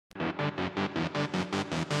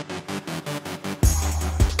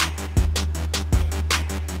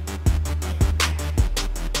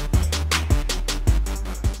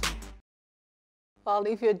Well,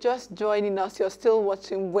 if you're just joining us, you're still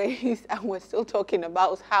watching Ways, and we're still talking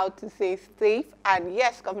about how to stay safe. And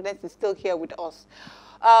yes, confidence is still here with us.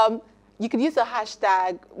 You can use the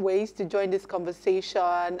hashtag Ways to join this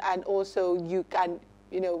conversation, and also you can,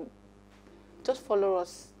 just follow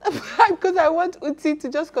us because I want Uti to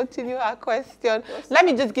just continue her question. Let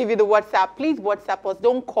me just give you the WhatsApp. Please WhatsApp us.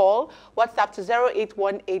 Don't call. WhatsApp to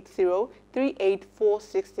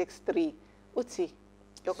 08180384663. Uti,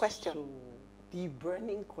 your question. So, the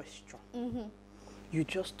burning question. You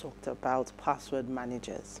just talked about password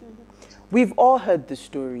managers. We've all heard the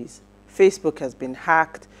stories. Facebook has been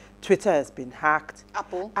hacked. Twitter has been hacked.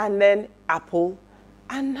 Apple. And then Apple.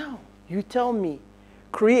 And now you tell me,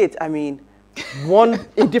 create, a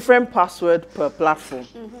different password per platform.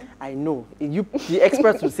 I know. The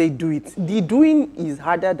experts will say do it. The doing is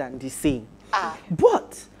harder than the saying.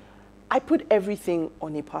 But I put everything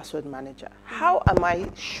on a password manager. How am I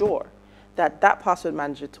sure that password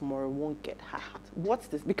manager tomorrow won't get hacked? What's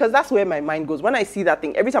this? Because that's where my mind goes. When I see that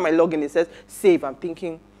thing, every time I log in, it says save. I'm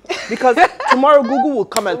thinking, because tomorrow Google will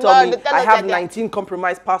come and tell me I have 19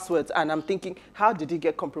 compromised passwords, and I'm thinking, how did it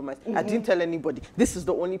get compromised? I didn't tell anybody. This is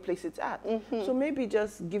the only place it's at. So maybe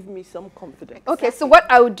just give me some confidence. Okay, so what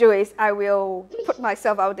I would do is I will put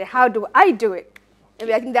myself out there. How do I do it?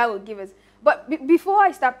 Maybe I think that will give us. But before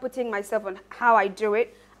I start putting myself on how I do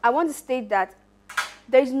it, I want to state that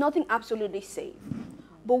there is nothing absolutely safe.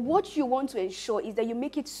 But what you want to ensure is that you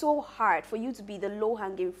make it so hard for you to be the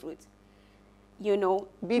low-hanging fruit. Make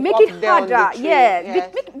it harder.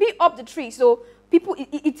 Be up the tree. So people,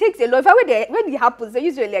 it takes a lot. When it happens, they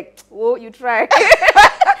usually like, oh, you try.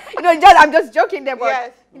 I'm just joking there,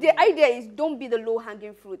 but the idea is don't be the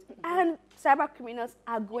low-hanging fruit. And cyber criminals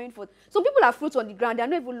are going for it. Some people are fruits on the ground. They are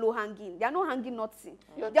not even low-hanging. They are not hanging nothing.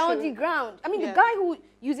 They're on the ground. The guy who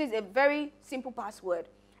uses a very simple password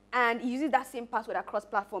and he uses that same password across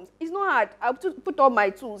platforms, it's not hard. I'll put all my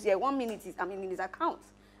tools here. 1 minute is, in his account.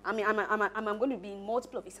 I'm going to be in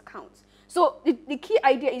multiple of his accounts. So the key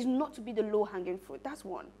idea is not to be the low-hanging fruit. That's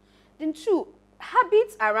one. Then two,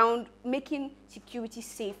 habits around making security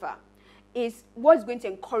safer is what's going to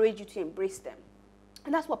encourage you to embrace them.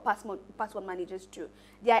 And that's what password managers do.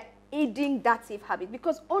 They are aiding that safe habit.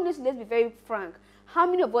 Because honestly, let's be very frank, how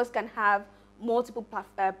many of us can have multiple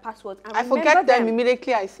passwords and I forget them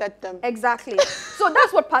immediately I set them. Exactly. So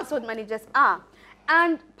that's what password managers are.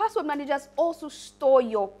 And password managers also store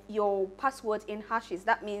your passwords in hashes.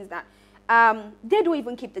 That means that they don't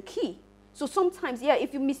even keep the key. So sometimes,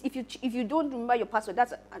 if you don't remember your password,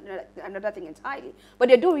 that's another thing entirely. But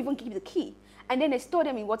they don't even keep the key, and then they store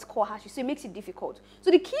them in what's called hashes. So it makes it difficult. So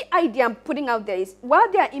the key idea I'm putting out there is, while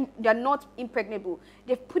they're not impregnable,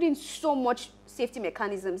 they've put in so much safety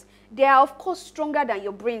mechanisms. They are of course stronger than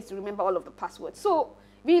your brains to remember all of the passwords. So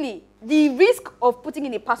really, the risk of putting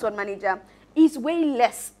in a password manager is way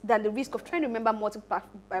less than the risk of trying to remember multiple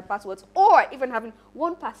passwords, or even having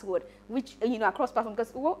one password, which, across platforms,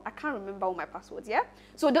 because, I can't remember all my passwords,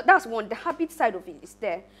 So that's one. The habit side of it is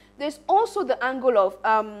there. There's also the angle of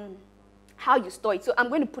how you store it. So I'm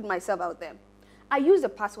going to put myself out there. I use a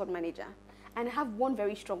password manager, and I have one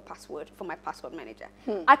very strong password for my password manager.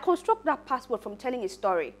 I construct that password from telling a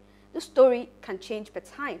story. The story can change per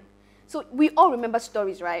time. So we all remember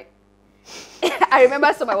stories, right? I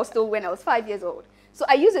remember some I was told when I was 5 years old. So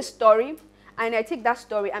I use a story, and I take that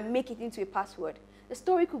story and make it into a password. The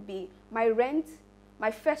story could be, my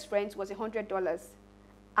first rent was $100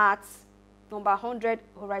 at number 100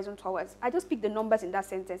 Horizon Towers. I just pick the numbers in that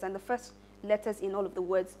sentence and the first letters in all of the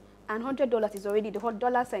words, and $100 is already, the whole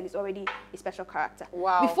dollar sign is already a special character.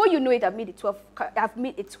 Wow. Before you know it, I've made a 12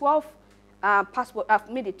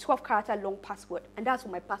 character long password, and that's for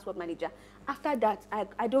my password manager. After that,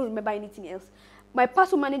 I don't remember anything else. My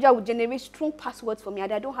password manager will generate strong passwords for me,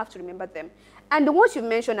 and I don't have to remember them. And the ones you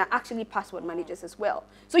mentioned are actually password managers as well.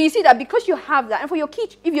 So you see that because you have that, and for your key,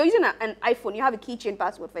 if you're using an iPhone, you have a keychain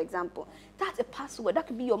password, for example, that's a password. That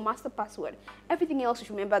could be your master password. Everything else is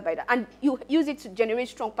remembered by that. And you use it to generate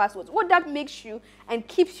strong passwords. What that makes you and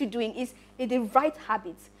keeps you doing is the right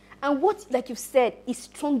habits. And what, like you said, is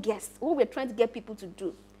strongest, what we're trying to get people to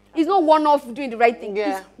do. It's not one-off doing the right thing.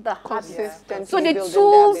 It's the habits. So the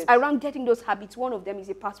tools around getting those habits, one of them is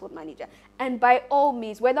a password manager. And by all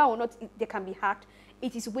means, whether or not they can be hacked,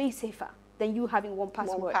 it is way safer than you having one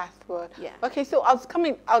password. One password. Yeah. Okay, so I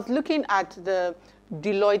was looking at the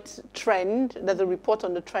Deloitte trend. There's a report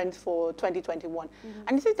on the trends for 2021.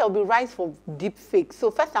 And it says there will be rise for deep fakes.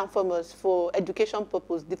 So first and foremost, for education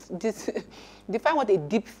purpose, define what a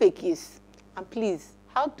deep fake is. And please,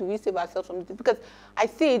 how do we save ourselves from this? Because I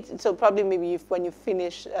see it, so probably maybe when you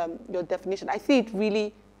finish your definition, I see it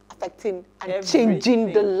really affecting and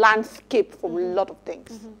changing the landscape for a lot of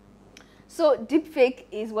things. So deepfake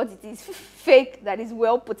is what it is, fake that is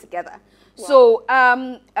well put together. Wow. So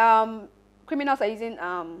criminals are using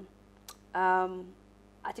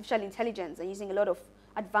artificial intelligence and using a lot of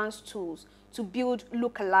advanced tools to build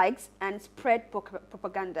lookalikes and spread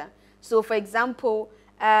propaganda. So for example,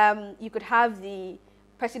 you could have the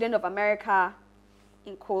President of America,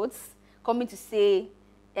 in quotes, coming to say,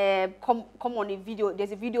 come on a video.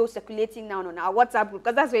 There's a video circulating now on our WhatsApp group,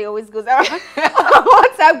 because that's where it always goes around.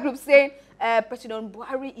 WhatsApp group saying, President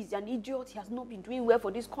Buhari is an idiot. He has not been doing well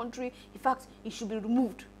for this country. In fact, he should be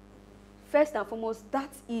removed. First and foremost, that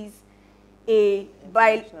is a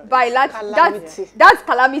calamity. That's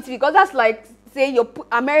calamity, because that's like saying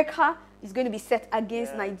America is going to be set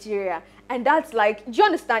against Nigeria. And that's like, do you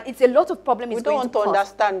understand? It's a lot of problems. We don't want to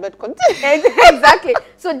understand, but continue. Exactly.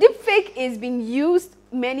 So deepfake is being used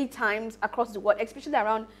many times across the world, especially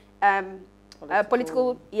around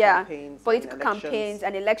political campaigns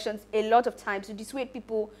and elections, a lot of times to dissuade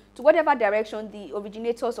people to whatever direction the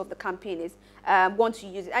originators of the campaign is want to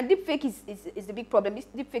use it. And deepfake is the big problem.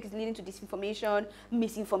 Deepfake is leading to disinformation,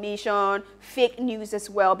 misinformation, fake news as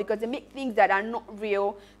well, because they make things that are not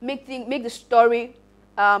real, make the story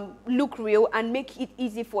look real, and make it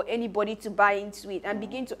easy for anybody to buy into it and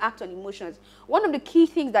begin to act on emotions. One of the key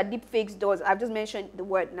things that deepfakes does, I've just mentioned the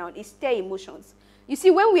word now, is stir emotions. You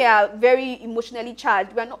see, when we are very emotionally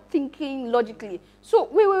charged, we are not thinking logically. So,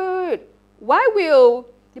 wait. Why will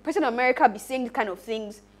the President of America be saying these kind of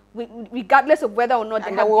things, regardless of whether or not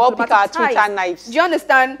they have we all pick our ties? Twitter knives. Do you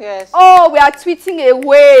understand? Yes. Oh, we are tweeting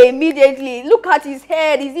away immediately. Look at his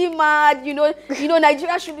head. Is he mad? You know,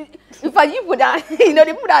 Nigeria should be... In fact, you put that, the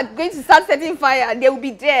people that are going to start setting fire, and they will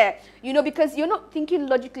be there, because you're not thinking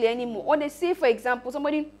logically anymore. Or they say, for example,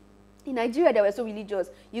 somebody... In Nigeria, they were so religious.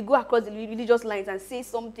 You go across the religious lines and say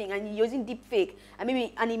something, and you're using deepfake, and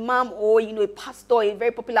maybe an imam or a pastor, a very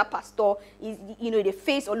popular pastor, is the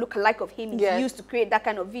face or look-alike of him is used to create that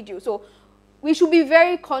kind of video. So we should be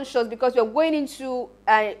very conscious, because we're going into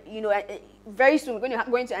very soon we're going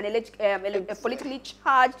to a politically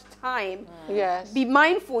charged time. Yes. Be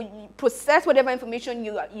mindful. Process whatever information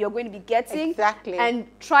you're going to be getting. Exactly. And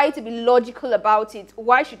try to be logical about it.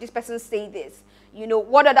 Why should this person say this?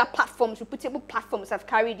 What other platforms, reputable platforms, have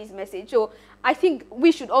carried this message? So I think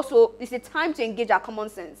we should also, it's a time to engage our common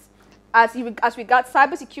sense. As regards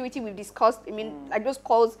cybersecurity, we've discussed, like those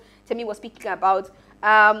calls Temi was speaking about,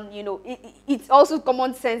 it's also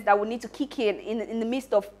common sense that we need to kick in the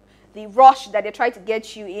midst of the rush that they try to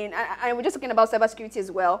get you in. And we're just talking about cybersecurity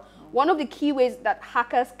as well. One of the key ways that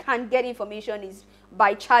hackers can get information is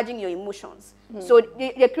by charging your emotions. So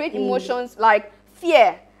they create emotions like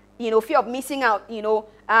fear, fear of missing out,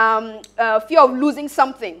 fear of losing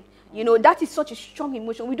something. That is such a strong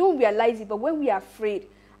emotion. We don't realize it, but when we are afraid,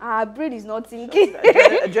 our brain is not thinking.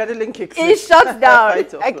 Adrenaline kicks in. It shuts down.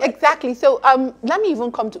 Exactly. So let me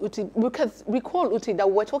even come to Uti, because recall, Uti, that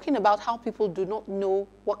we're talking about how people do not know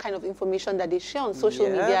what kind of information that they share on social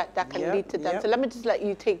media that can lead to them. So let me just let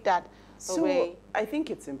you take that away. I think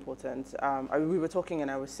it's important. We were talking,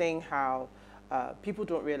 and I was saying how people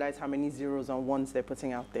don't realize how many zeros and ones they're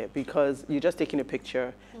putting out there, because you're just taking a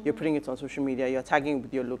picture, you're putting it on social media, you're tagging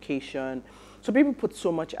with your location. So people put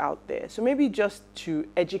so much out there. So maybe just to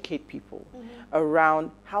educate people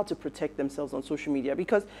around how to protect themselves on social media,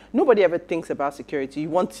 because nobody ever thinks about security. You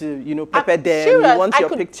want to, pepper them, you want your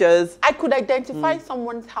pictures. I could identify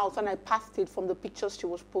someone's house, and I passed it from the pictures she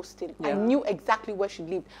was posting. I knew exactly where she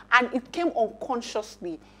lived, and it came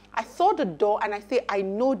unconsciously. I saw the door, and I say, I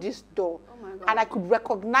know this door. Oh my God. And I could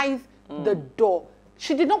recognize the door.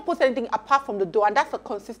 She did not post anything apart from the door, and that's a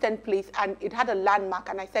consistent place, and it had a landmark,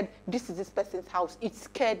 and I said, this is this person's house. It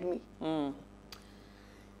scared me. I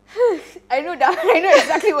know that. I know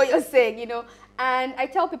exactly what you're saying, and I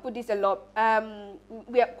tell people this a lot.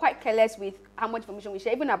 We are quite careless with how much information we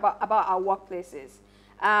share, even about our workplaces.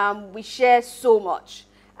 We share so much.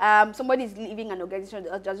 Somebody is leaving an organization,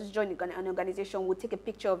 just joined an organization, will take a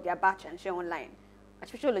picture of their badge and share online,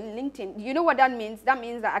 especially on LinkedIn. You know what that means? That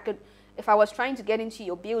means that I could, if I was trying to get into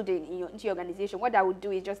your building, into your organization, what I would do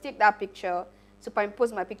is just take that picture,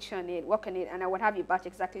 superimpose my picture on it, work on it, and I would have your badge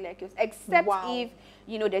exactly like yours, except if,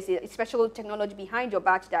 there's a special technology behind your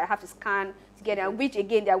badge that I have to scan to get it, which,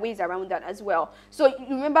 again, there are ways around that as well. So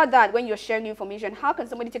remember that when you're sharing information, how can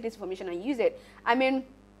somebody take this information and use it?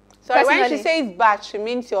 So when she says badge, she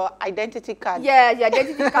means your identity card. Yeah, your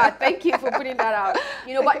identity card. Thank you for putting that out.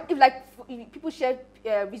 But if people share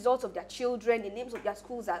results of their children, the names of their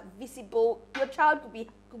schools are visible, your child could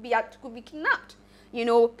be kidnapped. You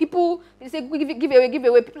know, people, they say give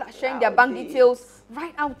away. People are sharing their bank details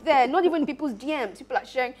right out there. Not even people's DMs. People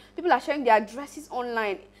are sharing their addresses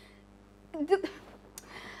online.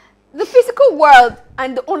 The physical world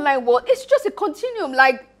and the online world, it's just a continuum.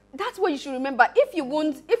 Like, that's what you should remember. If you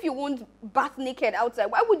won't bath naked outside,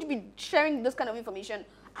 why would you be sharing this kind of information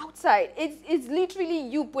outside? It's literally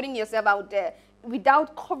you putting yourself out there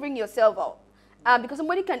without covering yourself up. Because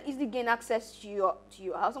somebody can easily gain access to your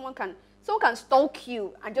house. Someone can stalk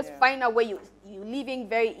you and just find out where you're living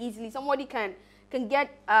very easily. Somebody can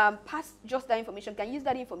get past just that information, can use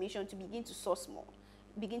that information to begin to source more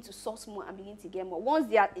and begin to get more once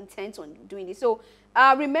they are intent on doing this. So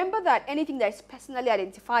remember that anything that is personally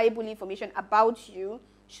identifiable information about you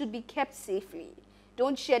should be kept safely.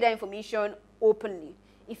 Don't share that information openly.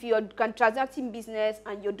 If you're transacting business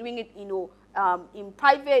and you're doing it, in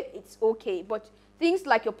private, it's okay. But things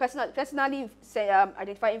like your personally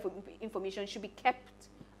identified information should be kept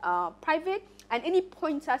private, and any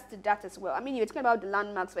pointers to that as well. I mean, you're talking about the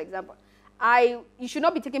landmarks, for example. You should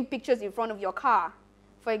not be taking pictures in front of your car,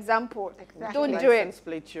 for example. Exactly. Don't do it.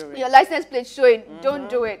 Your license plate showing. Don't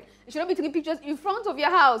do it. You should not be taking pictures in front of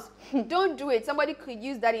your house. Don't do it. Somebody could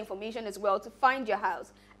use that information as well to find your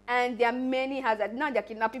house. And there are many hazards. Now they're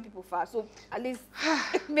kidnapping people fast. So at least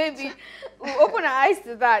maybe we'll open our eyes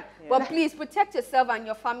to that. Yeah. But please protect yourself and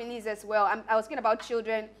your families as well. I was talking about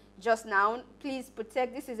children just now. Please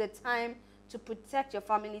protect. This is a time to protect your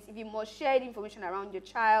families. If you must share information around your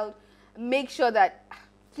child, make sure that...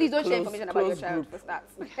 Please don't share information about your child for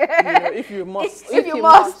starts. If you must. If you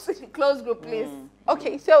must. Close group, please.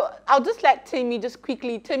 Okay, so I'll just let Tammy just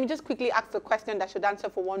quickly ask a question that should answer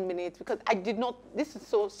for 1 minute, because I did not, this is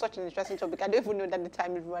such an interesting topic. I don't even know that the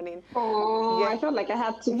time is running. Oh, yeah. I felt like I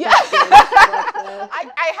had to. Yeah.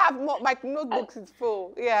 I have more, my notebooks is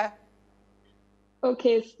full. Yeah.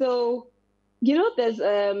 Okay, so, there's,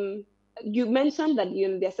 you mentioned that,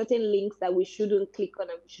 there are certain links that we shouldn't click on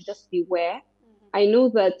and we should just beware. I know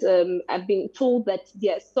that I've been told that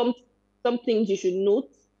there are some things you should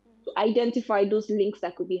note to identify those links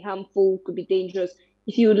that could be harmful, could be dangerous.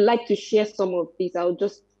 If you would like to share some of these, I'd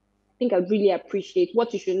really appreciate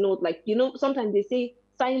what you should note. Like, sometimes they say,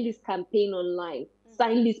 sign this campaign online,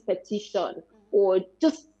 sign this petition, or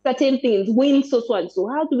just certain things, win so and so.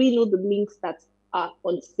 How do we know the links that are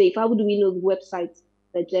unsafe? How do we know the websites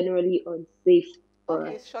that are generally unsafe?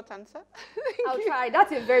 Okay, short answer. I'll try.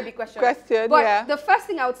 That's a very big question. But the first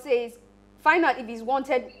thing I would say is find out if it's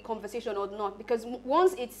wanted conversation or not, because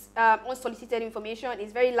once it's unsolicited information,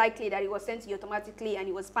 it's very likely that it was sent to you automatically and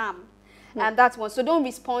it was spam. And that's one. So don't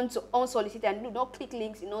respond to unsolicited, and do not click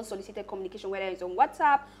links in unsolicited communication, whether it's on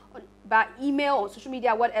WhatsApp, by email, or social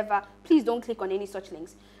media, whatever. Please don't click on any such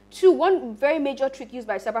links. 2, one very major trick used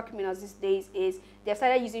by cyber criminals these days is they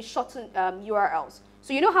started using shortened URLs.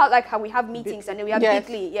 So how we have meetings and then we have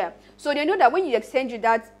Bitly, So they know that when you send you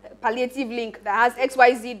that palliative link that has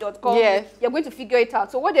xyz.com, you're going to figure it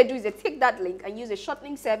out. So what they do is they take that link and use a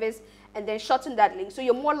shortening service and then shorten that link. So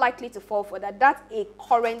you're more likely to fall for that. That's a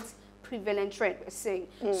current prevalent trend, we're saying.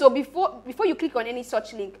 So before you click on any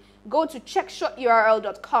such link, go to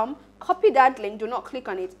checkshorturl.com, copy that link, do not click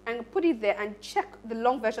on it, and put it there and check the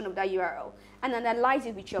long version of that URL and analyze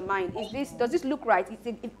it with your mind. Does this look right?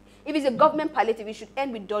 If it's a government palliative, it should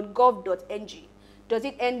end with .gov.ng. Does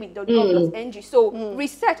it end with .gov.ng? So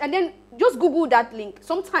research and then just Google that link.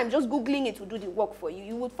 Sometimes just Googling it will do the work for you.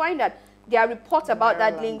 You would find that there are reports about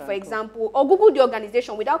that link, for example, or Google the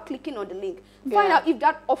organization without clicking on the link. Find out if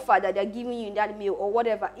that offer that they're giving you in that mail or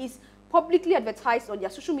whatever is publicly advertised on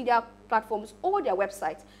their social media platforms or their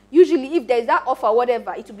websites. Usually, if there's that offer,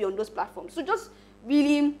 whatever, it will be on those platforms. So just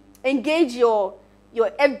really engage your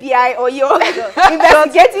FBI or your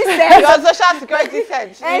investigative sense. Your social security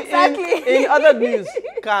sense. Exactly. In other news,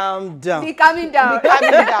 calm down. Be calming down. Be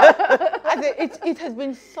calming down. It has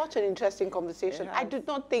been such an interesting conversation. I do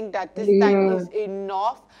not think that this time is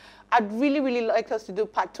enough. I'd really like us to do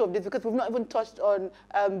part 2 of this, because we've not even touched on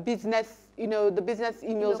business, the business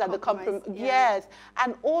emails at the company. Yes,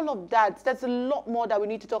 and all of that. There's a lot more that we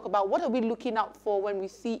need to talk about. What are we looking out for when we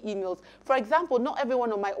see emails? For example, not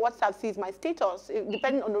everyone on my WhatsApp sees my status,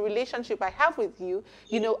 depending on the relationship I have with you,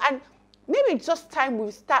 and maybe it's just time we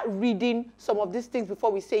start reading some of these things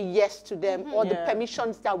before we say yes to them, or the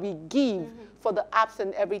permissions that we give for the apps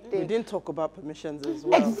and everything. We didn't talk about permissions as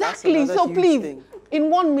well. Exactly. So please,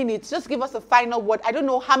 in 1 minute, just give us a final word. I don't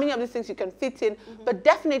know how many of these things you can fit in, but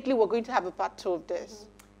definitely we're going to have a part 2 of this.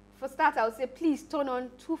 For start, I would say please turn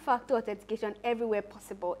on 2-factor authentication everywhere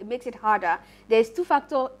possible. It makes it harder. There's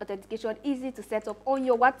 2-factor authentication easy to set up on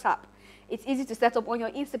your WhatsApp. It's easy to set up on your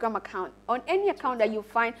Instagram account, on any account that you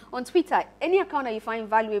find, on Twitter, any account that you find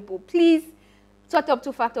valuable. Please set up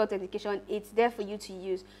two-factor authentication. It's there for you to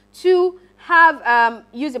use. 2, have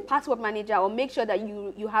use a password manager, or make sure that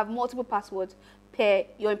you have multiple passwords per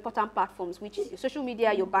your important platforms, which is your social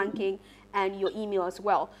media, your banking, and your email as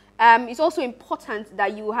well. It's also important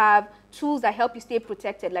that you have tools that help you stay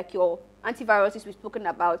protected, like your antiviruses we've spoken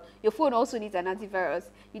about. Your phone also needs an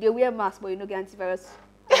antivirus. You don't wear a mask, but you don't get antivirus.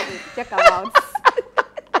 Check them out.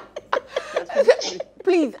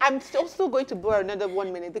 Please, I'm still going to borrow another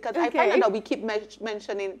 1 minute, because I find out that we keep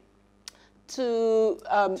mentioning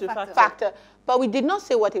two-factor, but we did not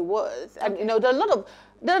say what it was. And you know, there are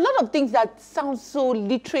a lot of things that sound so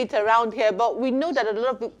literate around here, but we know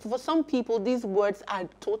that for some people these words are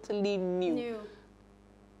totally new.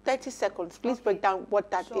 30 seconds, please break down what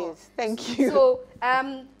that is. Thank you. So,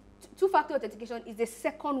 two-factor authentication is the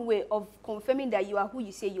second way of confirming that you are who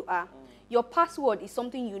you say you are. Your password is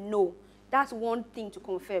something you know. That's one thing to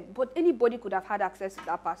confirm. But anybody could have had access to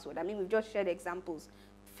that password. I mean, we've just shared examples.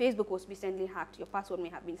 Facebook was recently hacked. Your password may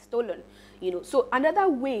have been stolen. You know, so another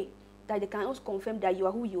way that they can also confirm that you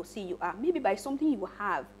are who you say you are, maybe by something you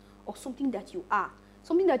have or something that you are.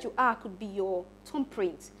 Something that you are could be your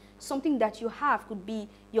thumbprint. Something that you have could be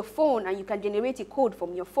your phone, and you can generate a code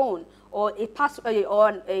from your phone, or a password,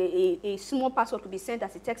 or a small password could be sent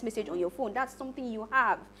as a text message on your phone. That's something you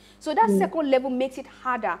have. So that second level makes it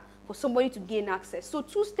harder for somebody to gain access. So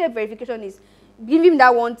two-step verification is giving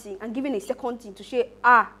that one thing and giving a second thing to say,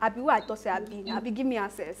 I be where I thought I be, give me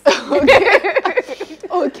access.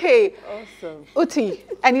 Okay. Awesome. Uti,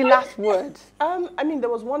 any last words? I mean, there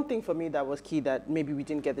was one thing for me that was key that maybe we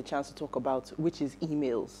didn't get the chance to talk about, which is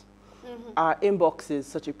emails. Our inbox is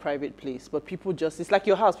such a private place, but people just, it's like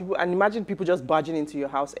your house. And imagine people just barging into your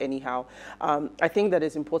house anyhow. I think that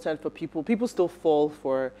it's important for people still fall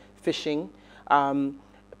for phishing.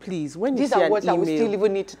 Please, when you see an email, these are words that we still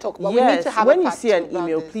even need to talk about. Yes, we need to have when you see an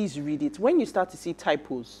email, please read it. When you start to see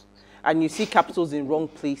typos and you see capitals in wrong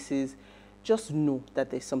places, just know that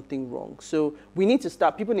there's something wrong. So people need to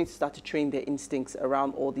start to train their instincts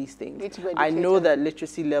around all these things. I know that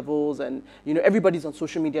literacy levels and, you know, everybody's on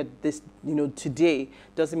social media today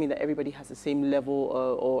doesn't mean that everybody has the same level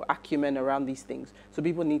or acumen around these things. So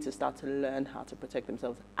people need to start to learn how to protect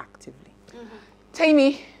themselves actively.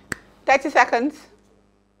 Tammy, 30 seconds.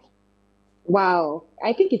 Wow,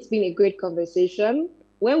 I think it's been a great conversation.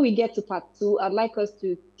 When we get to part 2, I'd like us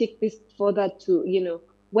to take this further to, you know,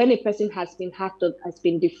 when a person has been hacked or has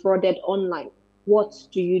been defrauded online, what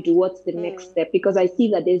do you do? What's the next step? Because I see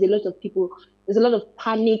that there's a lot of people, there's a lot of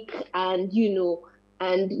panic and, you know,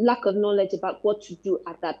 and lack of knowledge about what to do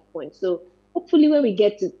at that point. So hopefully when we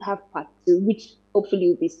get to have part 2, which hopefully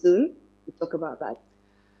will be soon, we'll talk about that.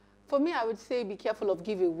 For me, I would say be careful of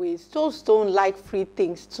giveaways. Those don't like free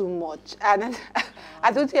things too much. And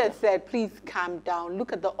as Uti has said, please calm down.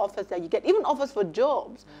 Look at the offers that you get, even offers for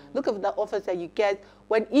jobs. Look at the offers that you get.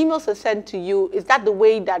 When emails are sent to you, is that the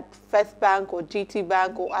way that First Bank or GT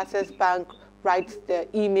Bank or Access Bank writes the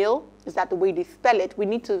email? Is that the way they spell it? We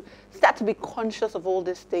need to start to be conscious of all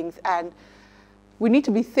these things, and we need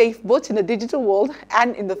to be safe both in the digital world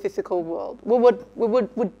and in the physical world. We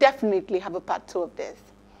would definitely have a part 2 of this.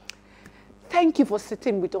 Thank you for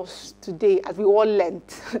sitting with us today as we all learned.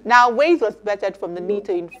 Now, Ways was bettered from the need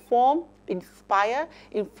to inform, inspire,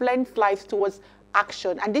 influence lives towards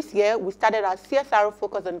action. And this year, we started our CSR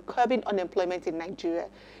focus on curbing unemployment in Nigeria.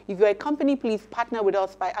 If you're a company, please partner with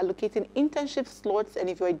us by allocating internship slots. And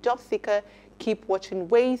if you're a job seeker, keep watching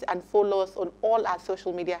Ways and follow us on all our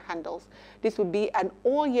social media handles. This will be an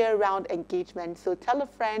all-year-round engagement, so tell a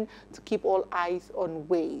friend to keep all eyes on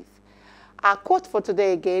Ways. Our quote for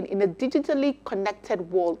today again: in a digitally connected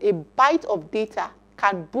world, a byte of data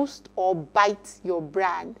can boost or bite your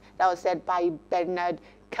brand. That was said by Bernard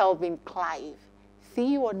Kelvin Clive.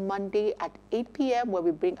 See you on Monday at 8 p.m. where we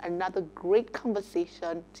bring another great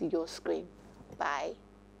conversation to your screen. Bye.